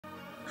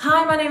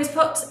Hi, my name is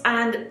Pops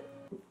and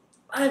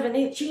I have an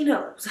itchy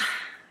nose.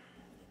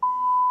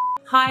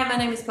 Hi, my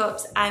name is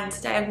Pops and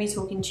today I'm going to be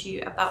talking to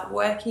you about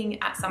working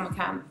at summer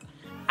camp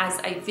as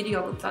a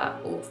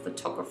videographer or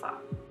photographer.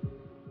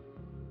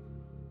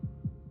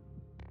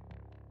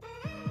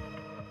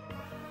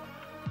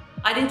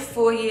 I did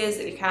 4 years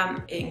at a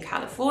camp in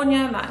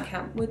California, Mountain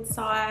Camp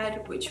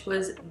Woodside, which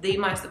was the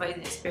most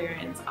amazing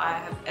experience I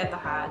have ever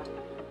had.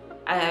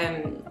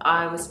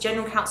 I was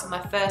general counsel my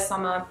first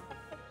summer,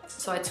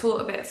 so I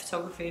taught a bit of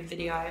photography and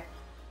video.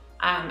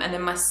 And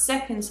then my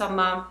second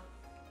summer,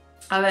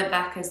 I went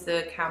back as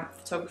the camp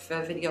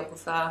photographer,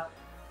 videographer,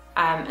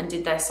 and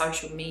did their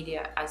social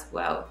media as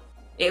well.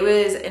 It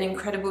was an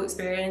incredible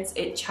experience.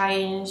 It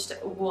changed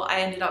what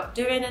I ended up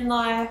doing in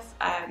life.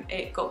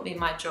 It got me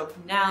my job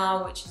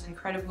now, which is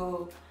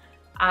incredible.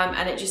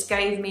 And it just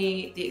gave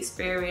me the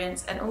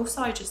experience and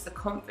also just the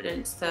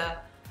confidence to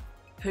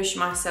push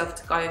myself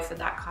to go for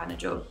that kind of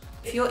job.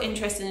 If you're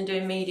interested in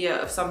doing media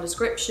of some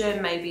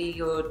description, maybe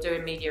you're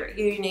doing media at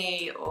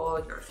uni,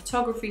 or you're a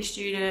photography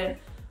student,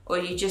 or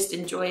you just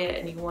enjoy it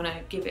and you want to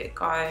give it a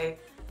go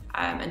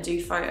and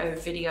do photo,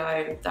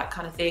 video, that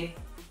kind of thing.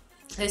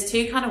 There's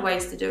two kind of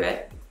ways to do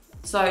it.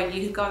 So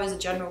you could go as a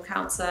general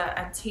counsellor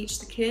and teach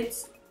the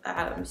kids.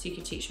 So you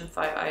could teach them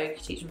photo, you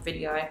could teach them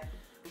video.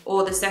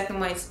 Or the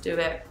second way to do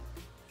it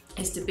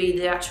is to be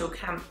the actual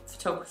camp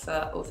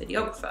photographer or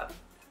videographer.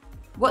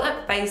 What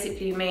that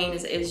basically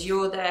means is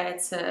you're there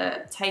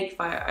to take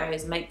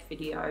photos, make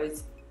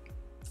videos.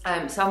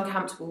 Some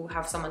camps will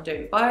have someone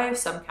doing both,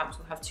 some camps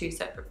will have two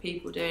separate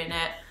people doing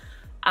it.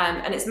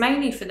 And it's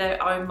mainly for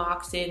their own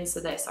marketing, so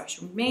their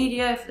social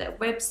media, for their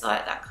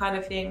website, that kind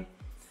of thing.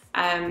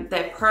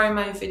 Their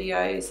promo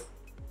videos.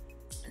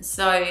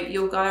 So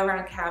you'll go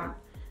around camp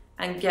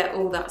and get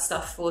all that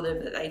stuff for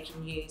them that they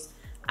can use.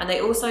 And they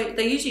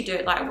usually do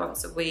it like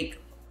once a week.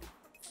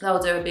 They'll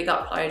do a big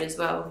upload as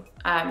well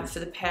for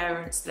the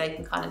parents, so they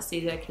can kind of see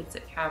their kids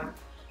at camp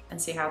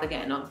and see how they're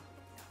getting on.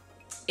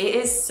 It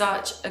is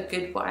such a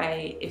good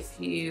way if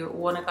you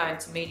want to go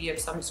into media of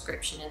some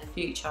description in the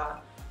future.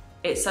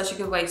 It's such a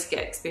good way to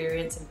get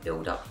experience and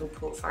build up your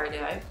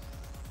portfolio.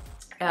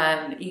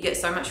 You get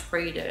so much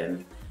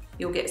freedom.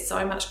 You'll get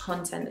so much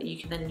content that you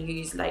can then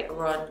use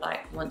later on,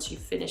 like once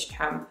you've finished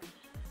camp,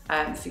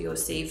 for your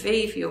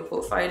CV, for your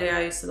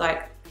portfolio. So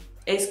like,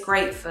 it's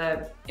great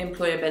for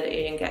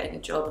employability and getting a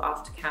job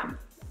after camp.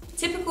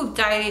 Typical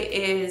day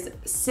is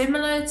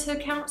similar to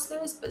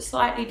counsellors, but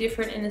slightly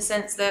different in the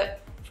sense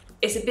that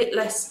it's a bit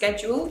less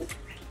scheduled.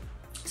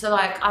 So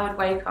like, I would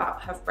wake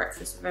up, have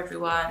breakfast with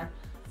everyone,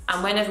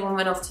 and when everyone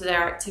went off to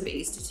their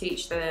activities to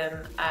teach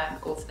them,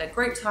 or for their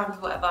group times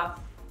or whatever,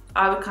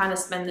 I would kind of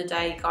spend the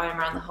day going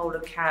around the whole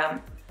of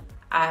camp,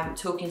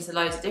 talking to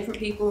loads of different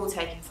people,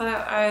 taking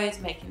photos,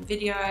 making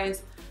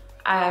videos.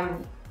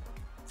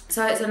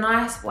 So it's a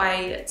nice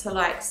way to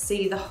like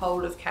see the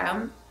whole of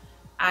camp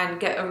and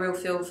get a real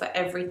feel for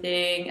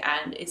everything.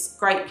 And it's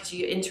great because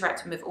you're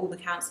interacting with all the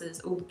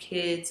counsellors, all the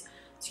kids,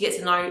 so you get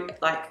to know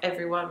like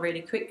everyone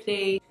really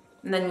quickly.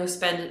 And then you'll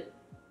spend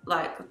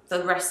like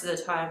the rest of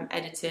the time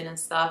editing and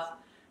stuff,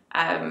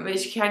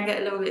 which can get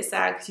a little bit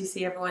sad because you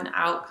see everyone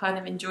out kind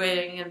of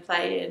enjoying and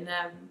playing,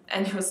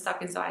 and you're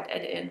stuck inside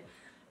editing.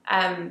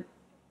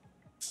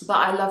 But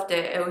I loved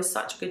it. It was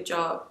such a good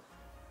job.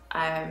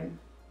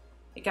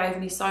 It gave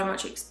me so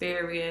much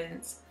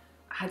experience.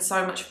 I had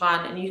so much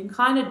fun, and you can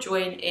kind of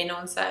join in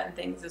on certain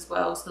things as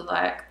well. So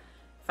like,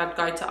 if I'd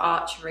go to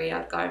archery,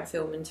 I'd go and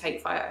film and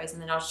take photos,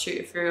 and then I'd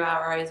shoot a few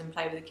arrows and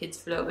play with the kids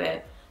for a little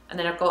bit, and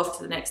then I'd go off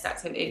to the next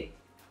activity.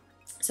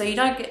 So you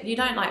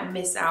don't like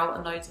miss out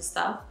on loads of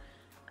stuff.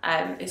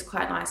 It's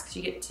quite nice because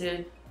you get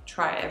to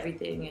try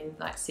everything and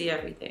like see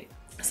everything.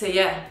 So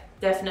yeah,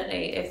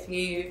 definitely if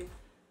you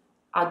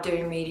are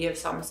doing media of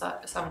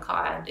some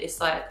kind,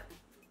 it's like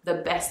the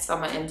best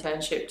summer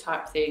internship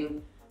type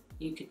thing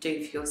you could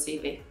do for your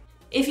CV.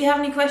 If you have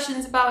any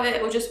questions about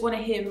it or just want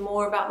to hear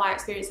more about my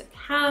experience at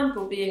camp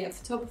or being a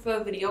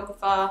photographer,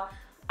 videographer,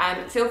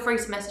 feel free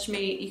to message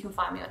me. You can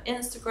find me on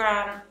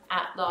Instagram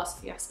at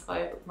Last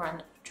Fiasco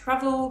Run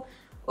Travel,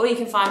 or you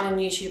can find me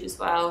on YouTube as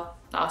well,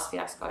 Last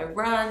Fiasco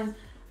Run.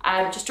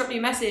 Just drop me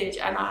a message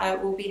and I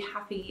will be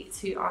happy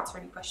to answer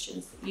any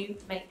questions that you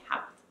may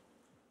have.